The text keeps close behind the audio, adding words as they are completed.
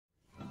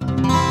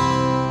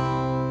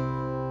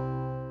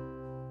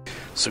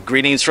So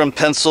greetings from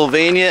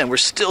Pennsylvania, and we're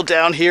still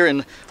down here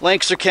in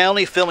Lancaster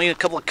County filming a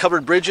couple of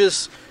covered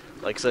bridges.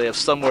 Like I said, I have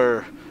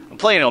somewhere, I'm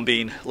planning on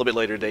being a little bit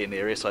later today in the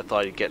area, so I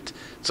thought I'd get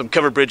some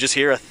covered bridges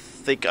here. I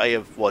think I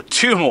have, well,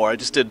 two more. I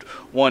just did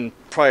one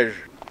prior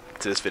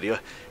to this video.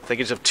 I think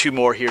I just have two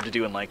more here to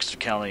do in Lancaster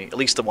County, at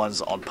least the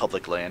ones on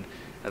public land.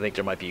 I think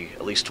there might be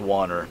at least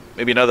one or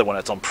maybe another one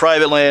that's on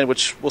private land,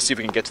 which we'll see if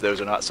we can get to those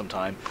or not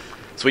sometime.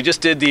 So we just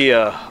did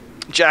the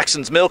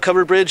Jackson's Mill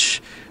covered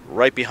bridge.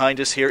 Right behind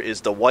us here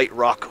is the White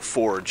Rock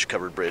Forge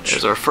covered bridge.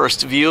 There's our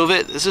first view of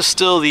it. This is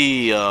still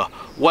the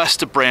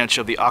west branch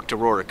of the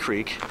Octorara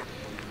Creek.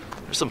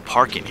 There's some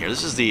parking here.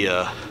 This is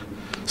the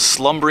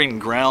Slumbering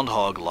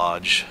Groundhog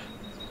Lodge.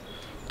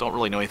 Don't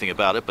really know anything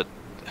about it, but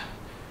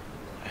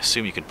I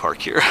assume you can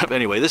park here. But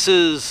anyway, this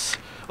is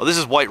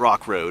White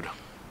Rock Road.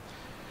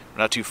 We're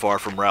not too far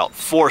from Route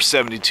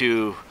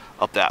 472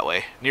 up that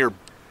way, near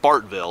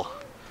Bartville.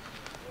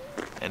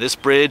 And this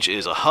bridge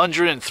is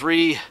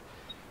 103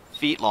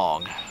 feet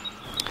long.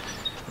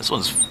 This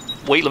one's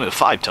weight limit of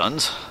 5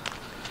 tons.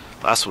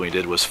 Last one we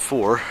did was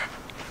 4.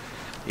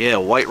 Yeah,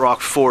 White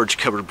Rock Forge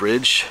covered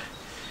bridge.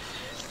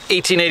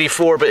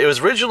 1884, but it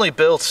was originally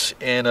built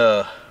in,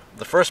 the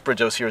first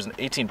bridge I was here was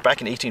back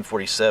in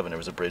 1847. There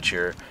was a bridge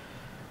here.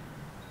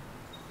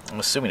 I'm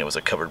assuming it was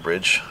a covered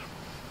bridge.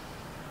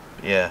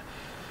 Yeah.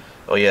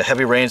 Oh yeah,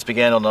 heavy rains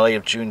began on the night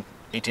of June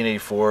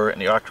 1884,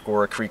 and the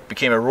Octorara Creek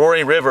became a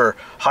roaring river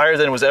higher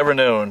than it was ever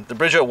known. The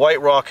bridge at White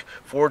Rock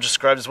Forge,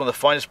 described as one of the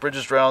finest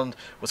bridges around,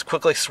 was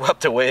quickly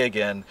swept away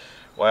again.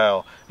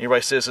 Wow. Nearby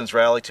citizens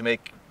rallied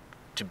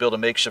to build a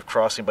makeshift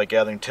crossing by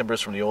gathering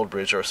timbers from the old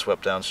bridge that were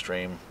swept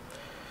downstream.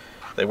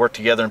 They worked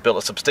together and built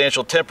a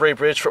substantial temporary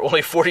bridge for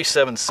only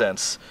 47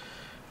 cents.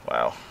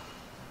 Wow.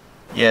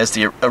 Yeah, as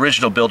the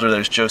original builder,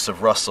 there's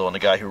Joseph Russell, and the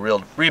guy who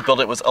rebuilt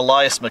it was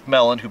Elias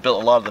McMillan, who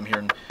built a lot of them here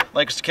in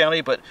Lancaster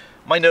County, but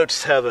my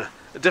notes have a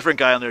different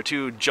guy on there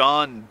too,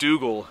 John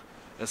Dougal,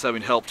 as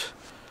having helped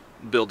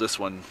build this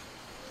one.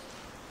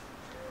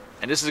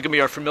 And this is going to be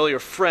our familiar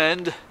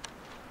friend,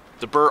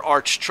 the Burr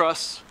Arch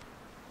Truss.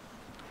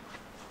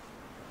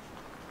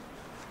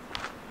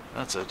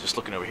 Just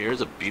looking over here, it's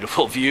a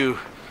beautiful view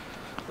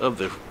of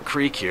the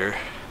creek here.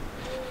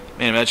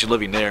 Man, imagine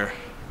living there.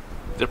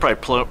 They're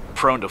probably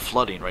prone to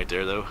flooding right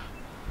there, though.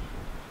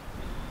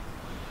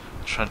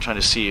 Trying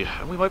to see.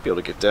 We might be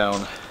able to get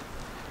down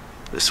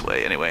this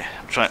way. Anyway,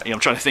 I'm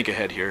trying to think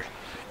ahead here.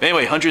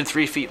 Anyway,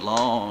 103 feet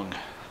long.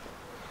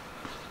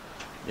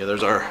 Yeah,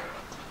 there's our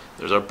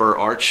Burr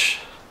Arch.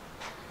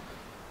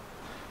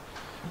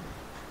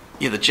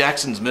 Yeah, the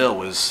Jackson's Mill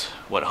was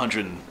what,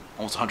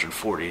 almost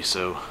 140,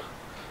 so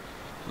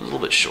a little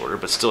bit shorter,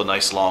 but still a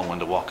nice long one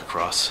to walk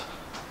across.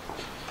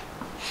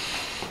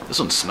 This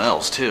one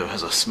smells too,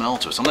 has a smell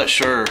to it, so I'm not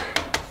sure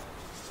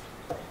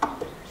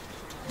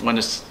when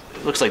it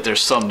looks like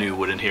there's some new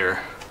wood in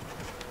here,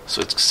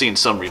 so it's seen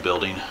some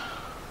rebuilding.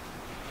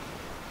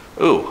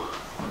 Ooh,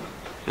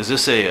 is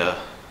this a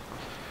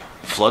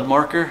flood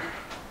marker?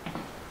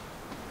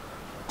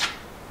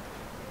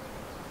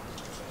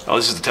 Oh,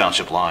 this is the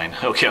township line.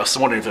 Okay, I was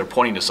wondering if they're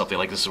pointing to something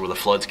like this is where the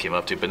floods came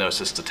up to, but no, it's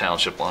just the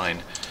township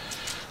line.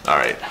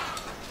 Alright.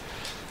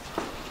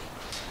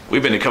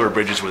 We've been to covered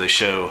bridges where they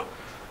show,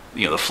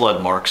 you know, the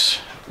flood marks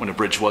when a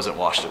bridge wasn't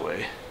washed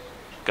away.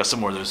 Got some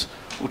more of those,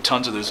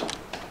 tons of those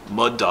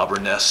mud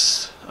dauber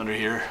nests under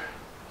here.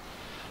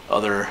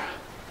 Other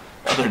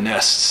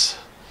nests.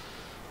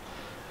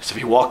 So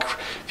if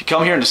you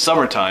come here in the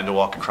summertime to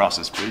walk across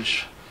this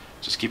bridge,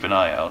 just keep an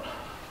eye out.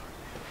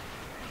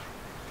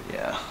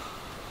 Yeah.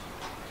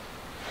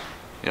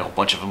 You know, a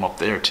bunch of them up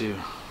there too.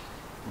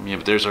 Yeah,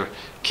 but there's our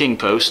king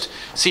post.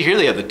 See, here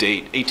they have the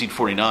date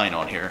 1849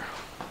 on here.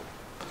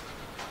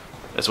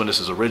 That's when this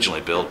was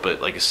originally built,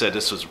 but like I said,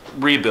 this was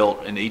rebuilt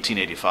in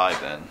 1885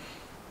 then.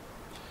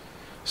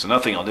 So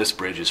nothing on this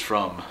bridge is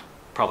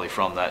probably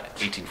from that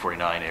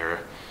 1849 era.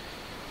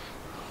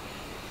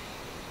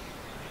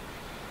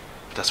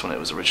 That's when it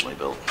was originally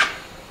built.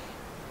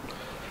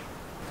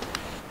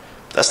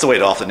 That's the way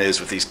it often is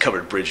with these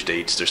covered bridge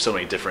dates. There's so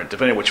many different,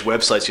 depending on which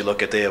websites you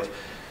look at, they have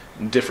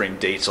differing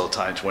dates all the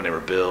time to when they were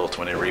built,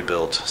 when they were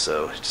rebuilt.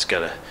 So you just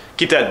gotta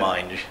keep that in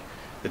mind.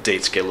 The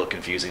dates get a little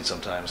confusing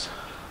sometimes.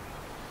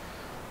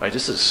 Alright,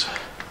 this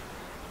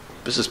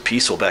is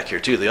peaceful back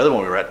here too. The other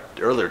one we were at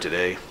earlier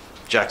today,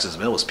 Jackson's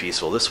Mill, was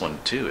peaceful. This one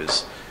too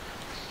is.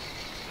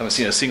 I haven't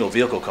seen a single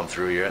vehicle come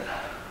through yet.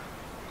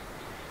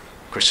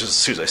 Of course, as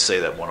soon as I say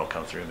that, one will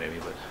come through maybe.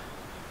 But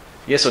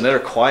yeah, so another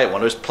quiet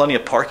one. There's plenty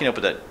of parking up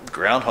at that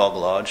Groundhog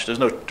Lodge.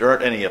 There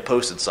aren't any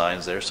posted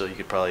signs there, so you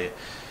could probably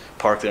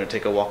park there and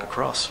take a walk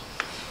across,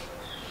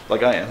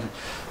 like I am.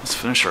 Let's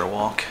finish our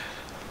walk.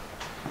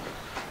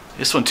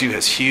 This one too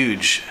has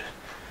huge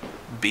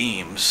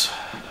beams.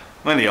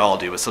 I mean, they all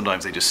do, but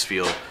sometimes they just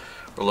feel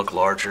or look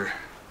larger.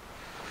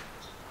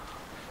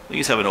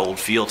 These have an old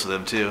feel to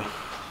them too.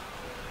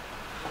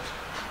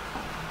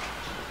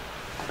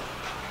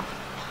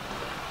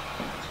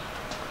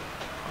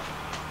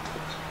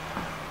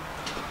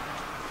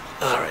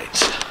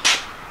 Alright.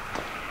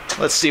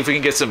 Let's see if we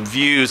can get some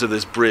views of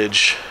this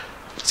bridge.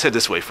 Let's head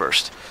this way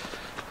first.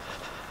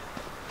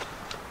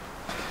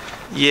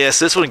 Yes,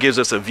 this one gives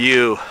us a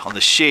view on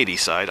the shady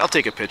side. I'll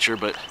take a picture,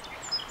 but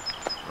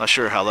I'm not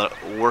sure how that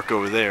will work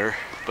over there.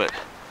 But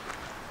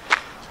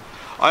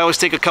I always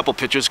take a couple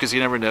pictures because you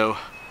never know.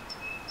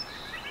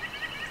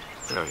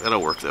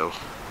 That'll work though.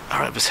 All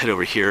right, let's head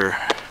over here.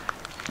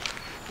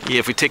 Yeah,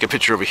 if we take a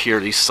picture over here,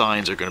 these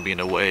signs are going to be in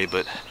the way,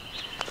 but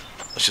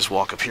let's just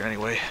walk up here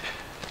anyway.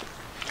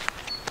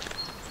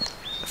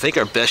 I think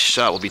our best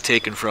shot will be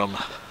taken from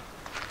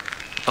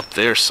up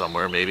there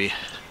somewhere, maybe.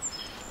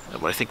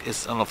 But I think I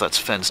don't know if that's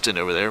fenced in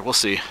over there. We'll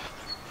see.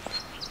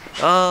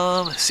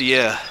 So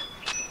yeah,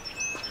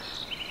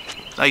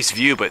 nice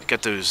view, but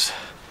got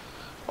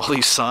all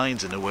these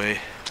signs in the way.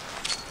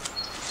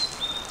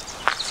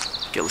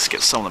 Okay, let's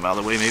get some of them out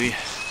of the way, maybe.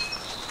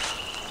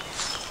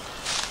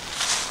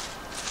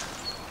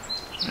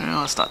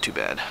 No, it's not too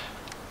bad.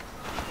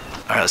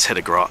 All right, let's head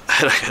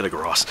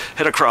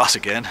across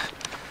again.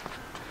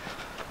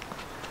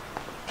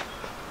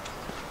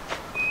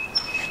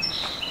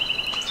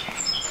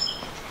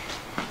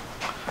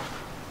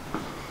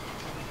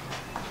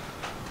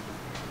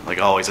 Like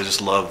always, I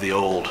just love the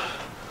old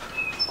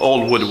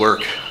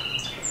woodwork,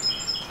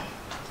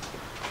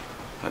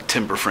 that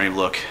timber frame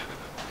look.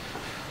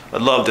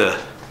 I'd love to.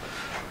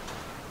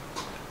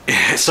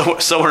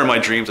 Somewhere in my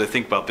dreams, I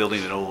think about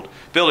building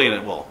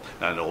well,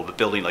 not an old, but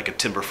building like a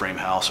timber frame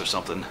house or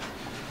something,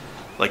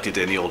 like they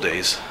did in the old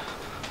days.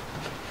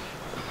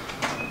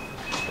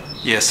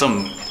 Yeah,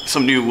 some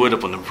new wood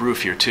up on the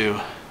roof here too.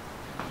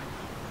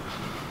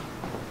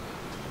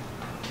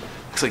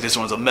 Looks like this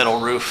one's a metal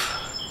roof.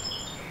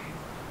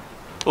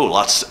 Oh,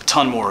 a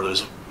ton more of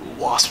those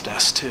wasp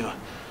nests too.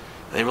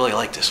 They really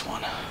like this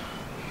one.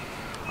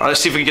 All right, let's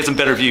see if we can get some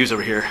better views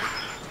over here.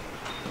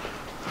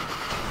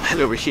 Head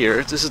over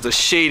here. This is the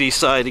shady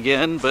side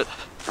again, but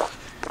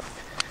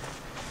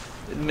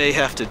it may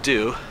have to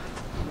do.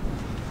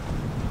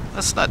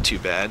 That's not too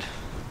bad.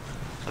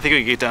 I think we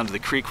can get down to the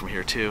creek from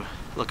here too.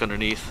 Look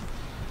underneath.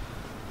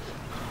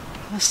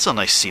 That's still a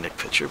nice scenic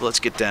picture, but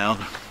let's get down.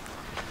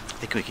 I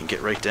think we can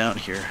get right down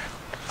here.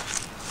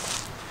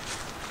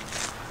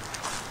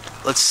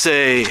 Let's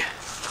say,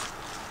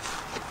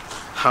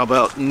 how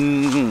about,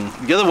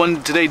 the other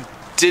one today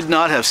did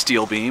not have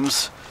steel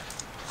beams.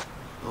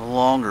 The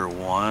longer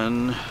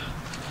one,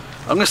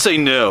 I'm gonna say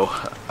no.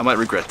 I might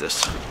regret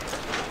this.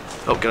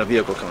 Oh, got a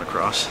vehicle coming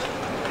across.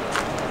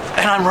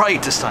 And I'm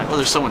right this time. Oh,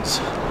 there's someone's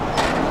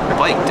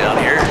bike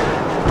down here.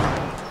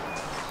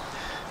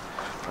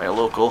 Probably a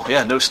local.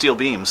 Yeah, no steel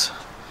beams.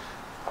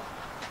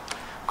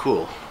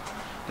 Cool.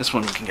 This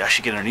one we can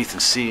actually get underneath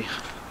and see.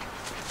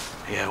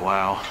 Yeah,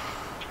 wow.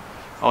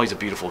 Always a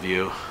beautiful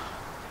view.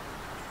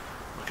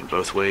 Looking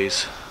both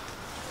ways.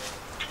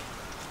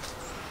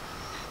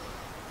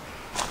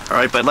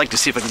 Alright, but I'd like to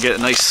see if I can get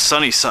a nice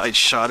sunny side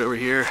shot over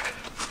here.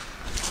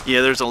 Yeah,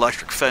 there's an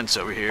electric fence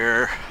over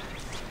here.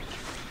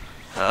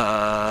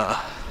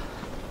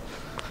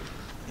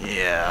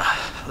 Yeah,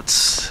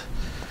 let's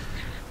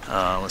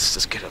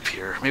just get up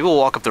here. Maybe we'll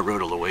walk up the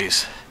road a little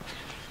ways.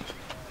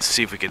 Let's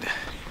see if we could.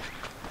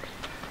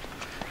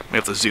 We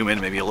have to zoom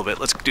in maybe a little bit.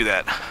 Let's do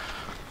that.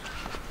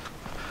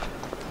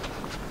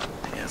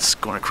 Yeah, it's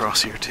going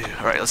across here too.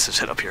 All right, let's just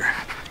head up here.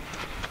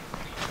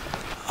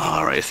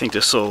 All right, I think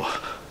this will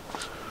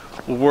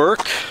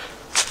work.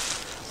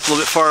 It's a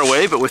little bit far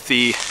away, but with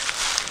the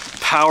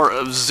power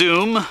of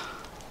zoom,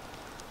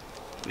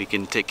 we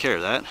can take care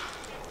of that.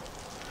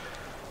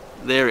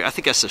 There, I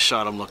think that's the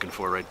shot I'm looking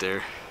for right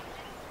there.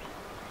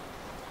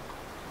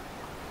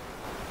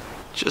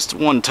 Just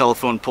one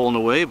telephone pole in the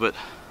way, but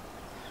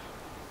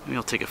maybe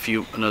I'll take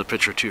another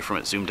picture or two from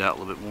it zoomed out a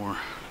little bit more.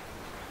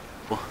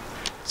 So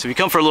if you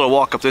come for a little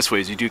walk up this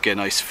way, you do get a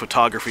nice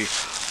photography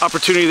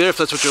opportunity there if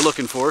that's what you're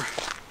looking for.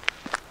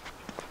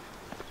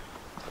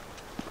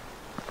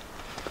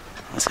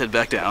 Let's head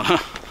back down.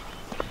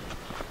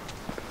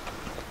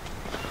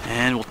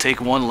 And we'll take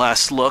one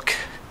last look.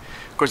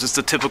 Of course, it's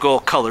the typical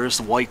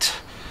colors, white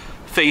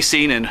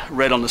facing and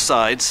red on the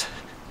sides.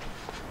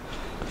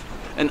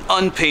 And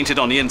unpainted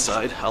on the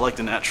inside. I like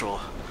the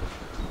natural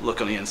look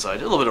on the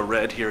inside. A little bit of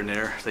red here and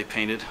there they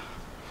painted.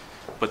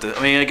 But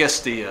I guess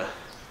the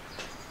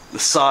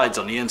sides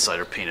on the inside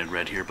are painted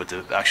red here, but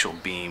the actual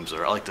beams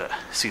I like to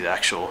see the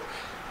actual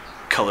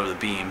color of the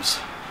beams.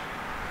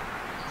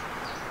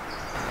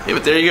 Yeah,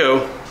 but there you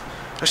go.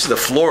 Actually,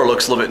 the floor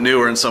looks a little bit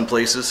newer in some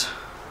places.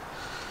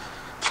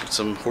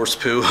 Some horse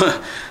poo.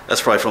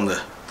 That's probably from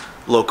the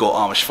local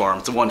Amish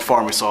farm. The one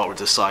farm we saw over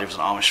this side was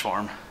an Amish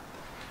farm.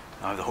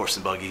 The horse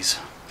and buggies.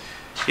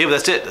 Yeah, but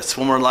that's it. That's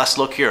one more last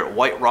look here at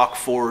White Rock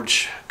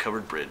Forge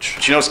Covered Bridge.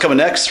 But you know what's coming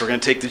next? We're going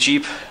to take the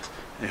Jeep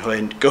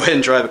and go ahead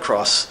and drive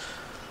across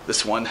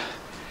this one.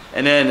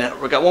 And then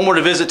we got one more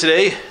to visit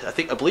today. I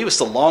believe it's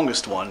the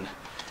longest one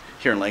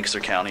here in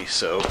Lancaster County,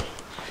 so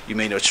you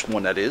may know which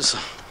one that is.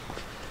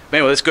 But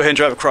anyway, let's go ahead and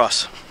drive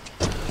across.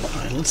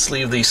 Alright, let's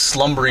leave the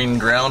slumbering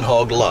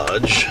Groundhog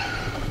Lodge.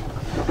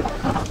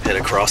 Head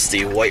across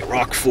the White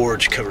Rock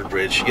Forge Covered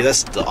Bridge. Yeah,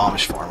 that's the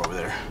Amish farm over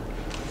there.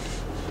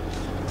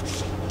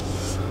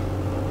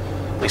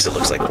 At least it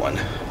looks like one.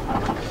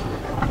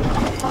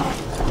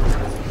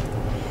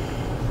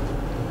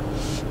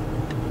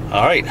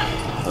 All right,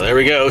 there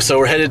we go. So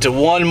we're headed to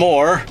one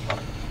more.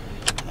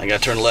 I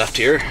gotta turn left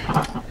here.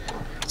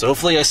 So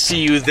hopefully I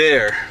see you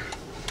there.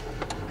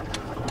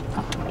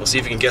 We'll see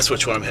if you can guess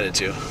which one I'm headed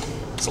to.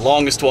 It's the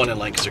longest one in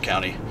Lancaster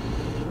County.